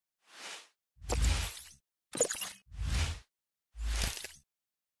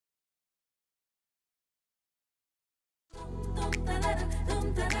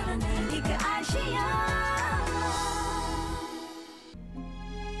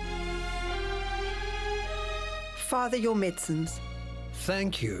Father, your medicines.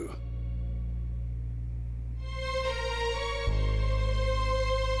 Thank you.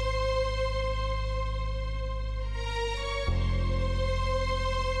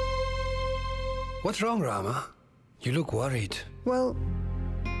 What's wrong, Rama? You look worried. Well,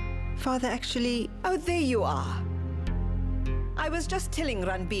 Father, actually... Oh, there you are. I was just telling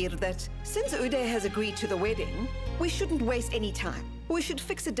Ranbir that since Uday has agreed to the wedding, we shouldn't waste any time. We should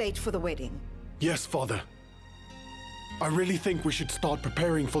fix a date for the wedding. Yes, Father. I really think we should start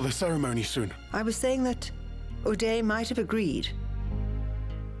preparing for the ceremony soon. I was saying that Uday might have agreed.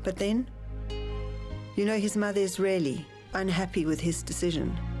 But then, you know, his mother is really unhappy with his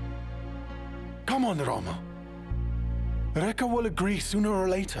decision. Come on, Rama. Rekha will agree sooner or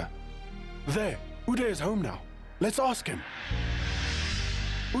later. There, Uday is home now. Let's ask him.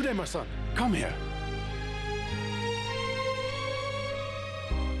 Uday, my son, come here.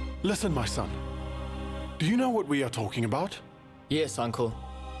 Listen, my son. Do you know what we are talking about? Yes, Uncle.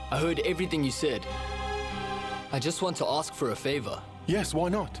 I heard everything you said. I just want to ask for a favor. Yes, why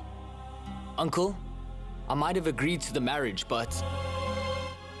not? Uncle, I might have agreed to the marriage, but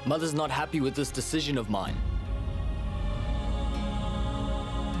Mother's not happy with this decision of mine.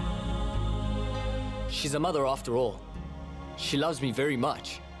 She's a mother after all. She loves me very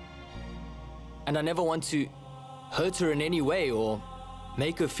much. And I never want to hurt her in any way or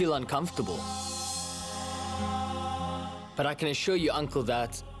make her feel uncomfortable. But I can assure you, Uncle,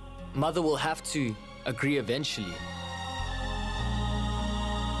 that Mother will have to agree eventually.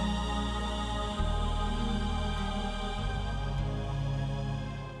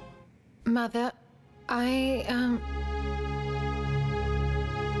 Mother,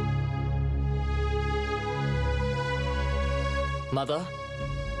 Mother,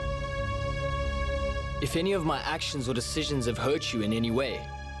 if any of my actions or decisions have hurt you in any way,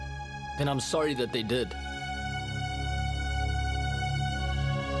 then I'm sorry that they did.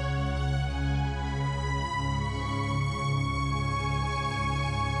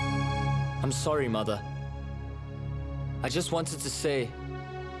 I'm sorry, Mother. I just wanted to say,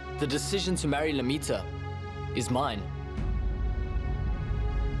 the decision to marry Lamita is mine.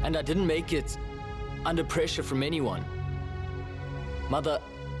 And I didn't make it under pressure from anyone. Mother,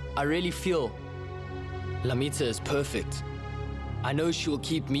 I really feel Lamita is perfect. I know she will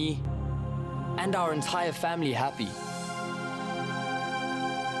keep me and our entire family happy.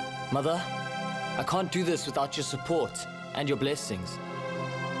 Mother, I can't do this without your support and your blessings.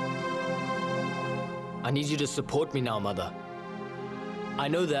 I need you to support me now, Mother. I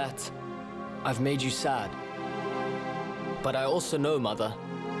know that I've made you sad, but I also know, Mother,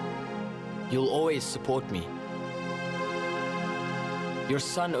 you'll always support me. Your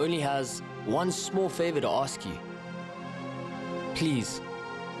son only has one small favor to ask you. Please,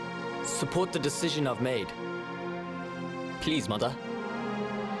 support the decision I've made. Please, Mother.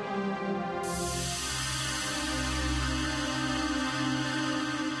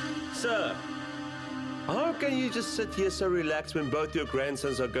 Sir, how can you just sit here so relaxed when both your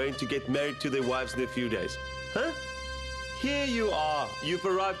grandsons are going to get married to their wives in a few days? Huh? Here you are. You've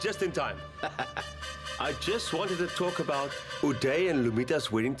arrived just in time. I just wanted to talk about Uday and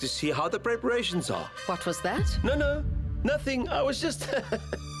Lumita's wedding to see how the preparations are. what was that? No, nothing. I was just...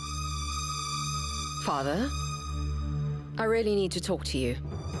 Father, I really need to talk to you.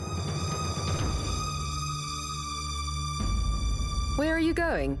 Where are you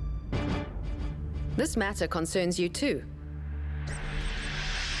going? This matter concerns you too.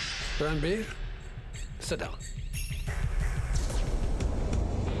 Ranbir, sit down.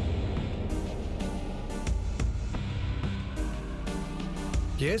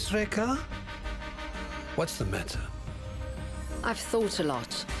 Yes, Rekha? What's the matter? I've thought a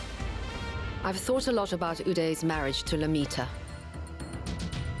lot. I've thought a lot about Uday's marriage to Lamita.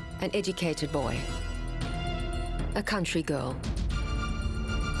 An educated boy. A country girl.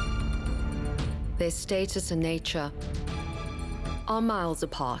 Their status and nature are miles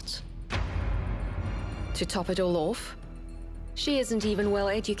apart. To top it all off, she isn't even well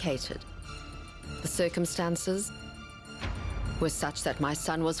educated. The circumstances were such that my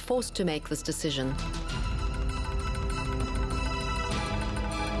son was forced to make this decision.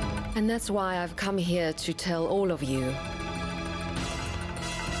 And that's why I've come here to tell all of you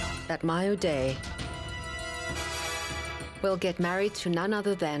that my Uday will get married to none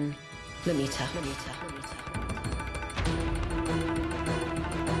other than Lamita.